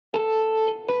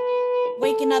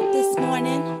Waking up this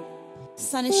morning,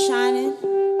 sun is shining,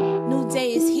 new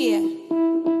day is here,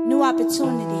 new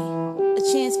opportunity,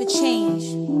 a chance for change,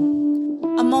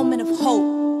 a moment of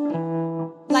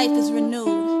hope. Life is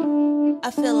renewed.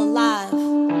 I feel alive,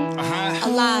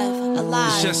 alive,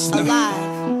 alive,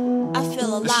 alive. I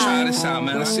feel alive. Let's try this out,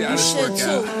 man. Let's see how this works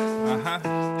out.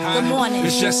 Good morning.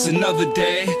 It's just another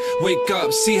day. Wake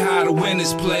up, see how the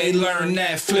winners play. Learn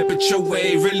that, flip it your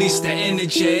way, release the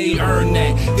energy. Earn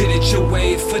that, did it your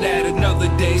way. For that another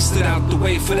day, stood out the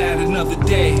way. For that another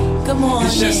day. Good morning.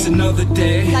 It's just another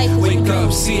day. Wake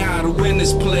up, see how the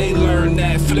winners play. Learn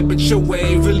that, flip it your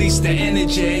way, release the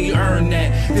energy. Earn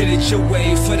that, did it your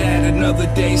way. For that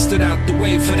another day, stood out the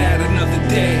way. For that another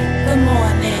day. Good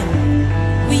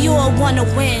morning. We all wanna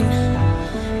win,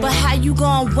 but how you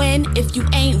gonna win if you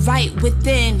ain't right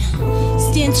within?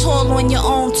 Stand tall on your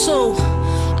own too.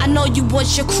 I know you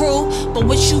want your crew, but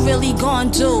what you really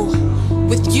gonna do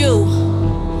with you?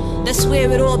 That's where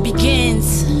it all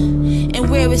begins, and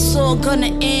where it's all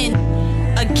gonna end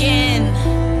again.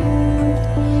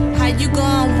 How you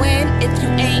gonna win if you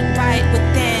ain't right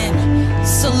within?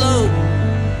 Salute.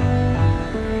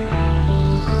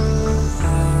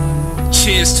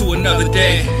 Cheers to another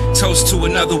day, toast to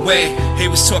another way. He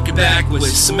was talking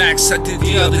backwards, some acts I did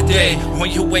the other day. On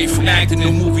your way from acting in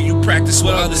a movie, you practice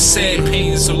what others say.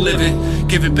 Pains of living,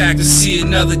 give it back to see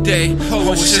another day.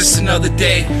 Oh, it's just another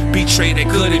day. Betrayed that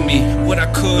good in me, what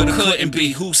I could or couldn't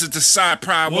be. Who's to decide?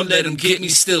 Pride won't let them get me.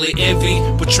 Still in envy,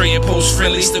 betraying post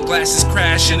friendly. Still glasses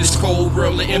crashing, it's cold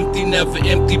world of empty, never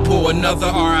empty. Pour another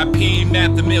R.I.P.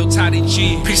 Matt the Mill, Toddy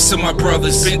G. Peace to my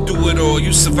brothers, been through it all.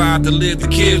 You survived to live to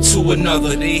give to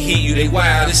another. They hear you, they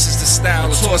wild. This is the style.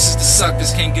 The tosses, the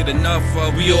suckers can't get enough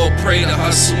of. We all pray to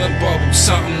hustle and bubble,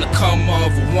 something to come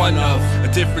of, or one of.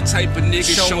 A different type of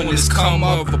nigga showing his come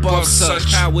up above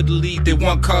such. Power to lead, they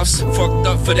want cuffs. Fucked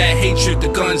up for that hatred, the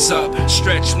guns up.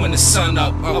 Stretch when the sun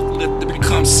up, uplift to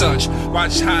become such.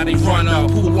 Watch how they run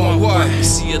up, who want what?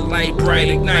 See a light bright,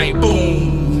 ignite,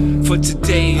 boom. For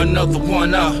today, another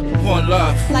one up, one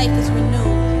love. Life is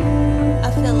renewed.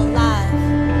 I feel alive,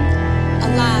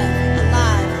 alive,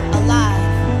 alive, alive.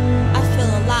 I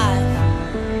feel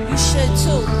alive. You should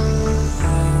too.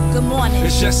 Good morning.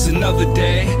 It's just another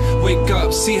day. Wake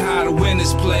up, see how the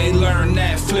winners play. Learn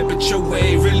that, flip it your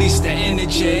way, release the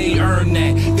energy. Earn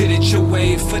that, did it your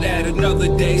way. For that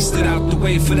another day, stood out the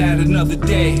way. For that another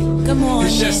day. Good morning.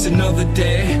 It's just another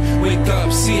day. Wake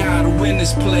up, see how the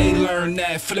winners play. Learn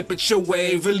that, flip it your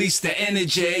way, release the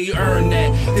energy. Earn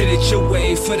that, did it your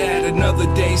way. For that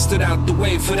another day, stood out the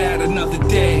way. For that another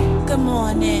day. Good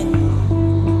morning.